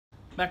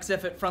Max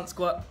effort front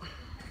squat.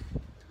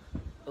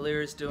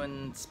 Alira's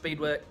doing speed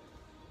work.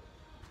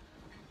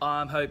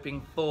 I'm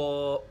hoping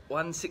for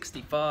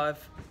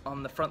 165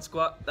 on the front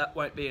squat. That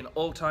won't be an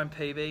all-time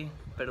PB,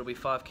 but it'll be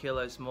 5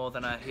 kilos more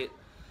than I hit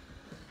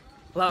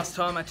last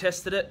time I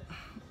tested it.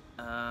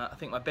 I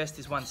think my best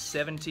is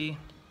 170,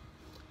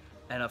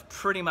 and I've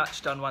pretty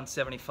much done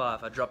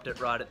 175. I dropped it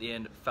right at the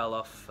end. It fell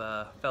off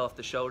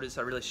the shoulders.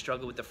 I really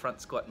struggle with the front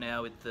squat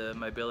now with the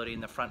mobility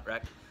in the front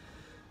rack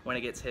when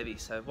it gets heavy.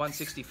 So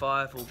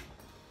 165 will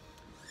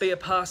be a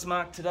pass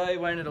mark today,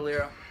 won't it,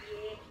 Alira?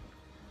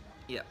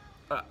 Yeah.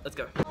 All right, let's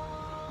go.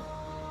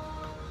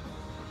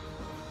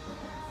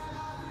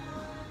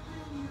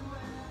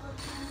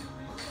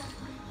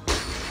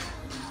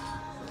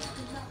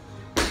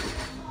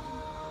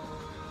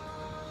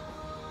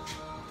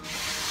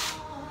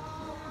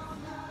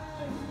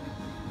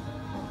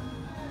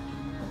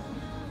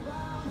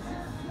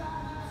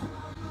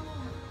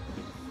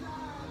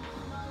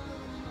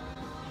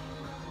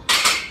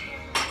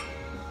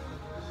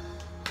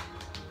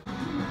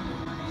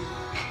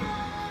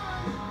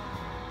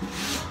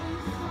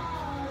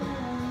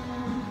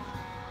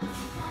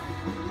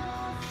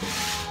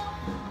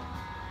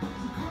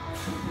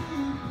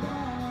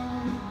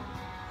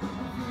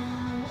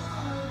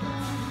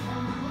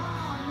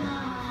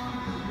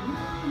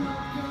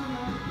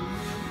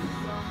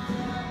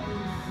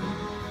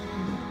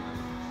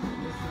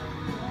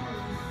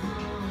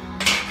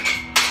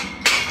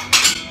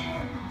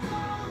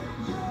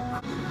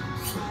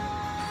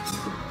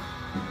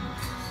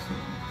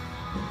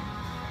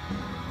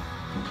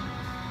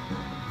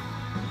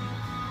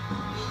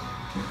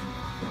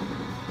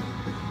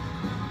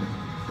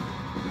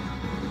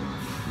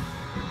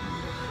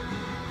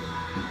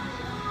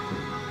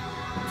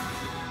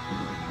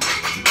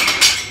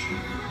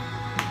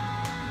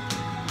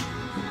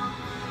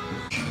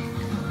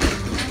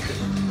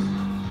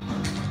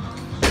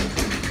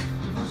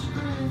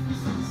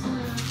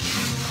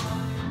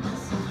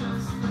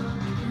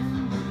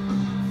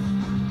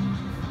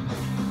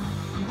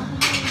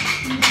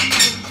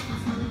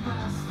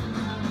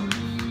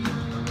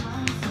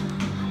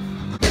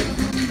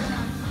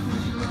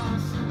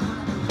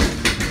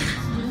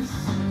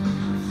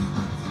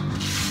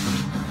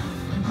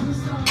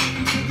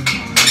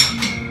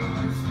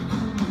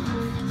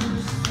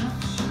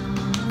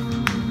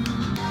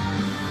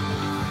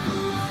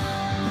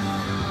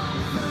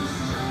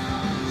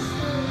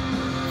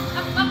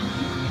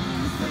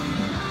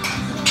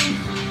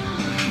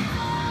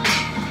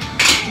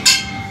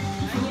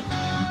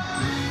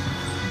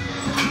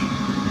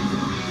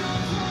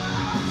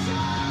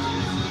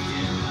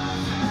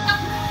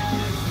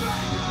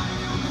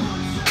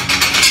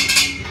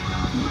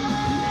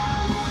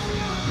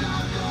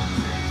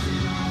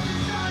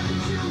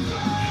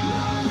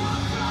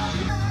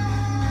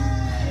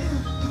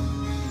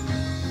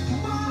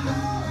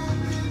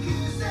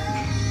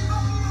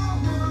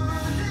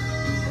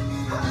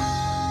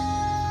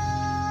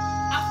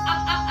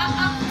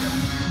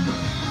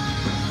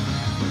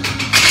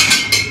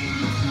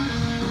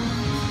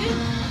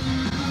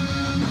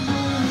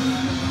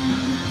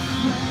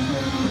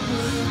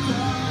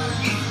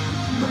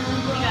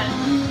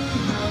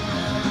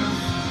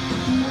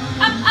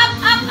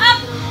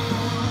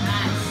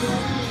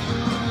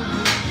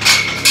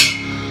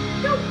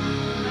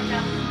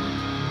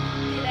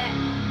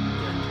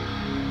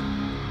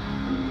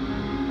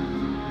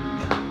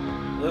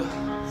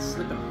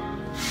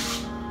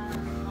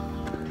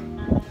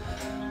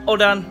 All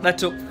done. That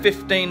took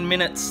 15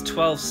 minutes,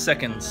 12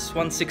 seconds.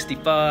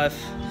 165.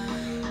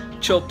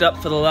 Chalked up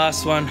for the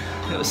last one.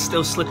 It was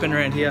still slipping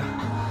around here.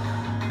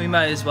 We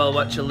may as well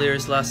watch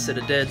Alira's last set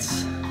of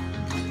deads.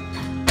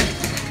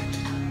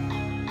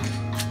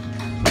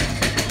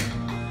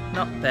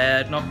 Not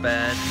bad, not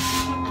bad.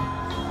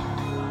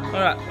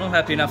 Alright, I'm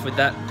happy enough with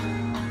that.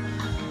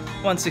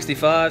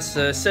 165,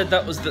 so said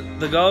that was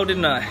the goal,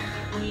 didn't I?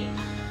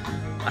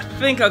 I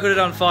think I could have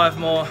done 5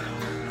 more.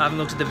 I haven't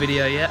looked at the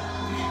video yet.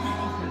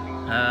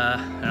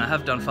 And I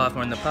have done 5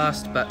 more in the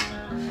past, but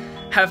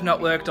have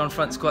not worked on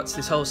front squats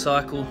this whole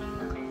cycle.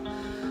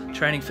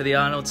 Training for the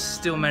Arnolds,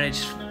 still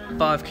managed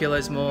 5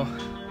 kilos more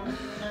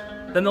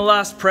than the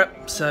last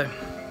prep, so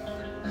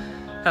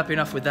happy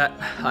enough with that.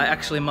 I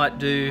actually might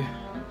do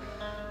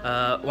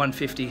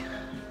 150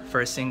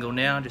 for a single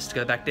now, just to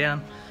go back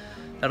down.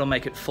 That'll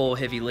make it 4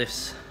 heavy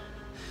lifts,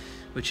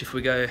 which if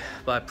we go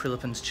by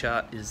Prilipin's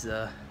chart is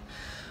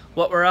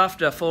what we're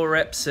after, 4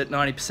 reps at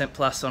 90%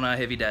 plus on our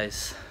heavy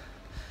days.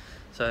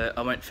 So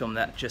I won't film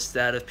that just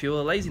out of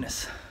pure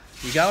laziness.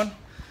 You going?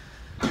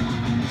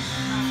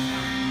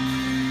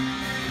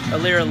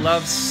 Alira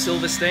loves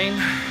Silverstein.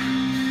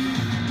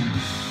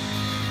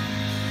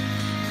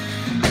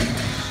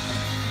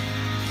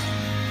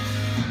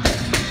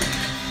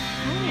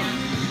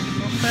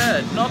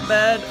 Not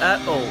bad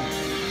at all.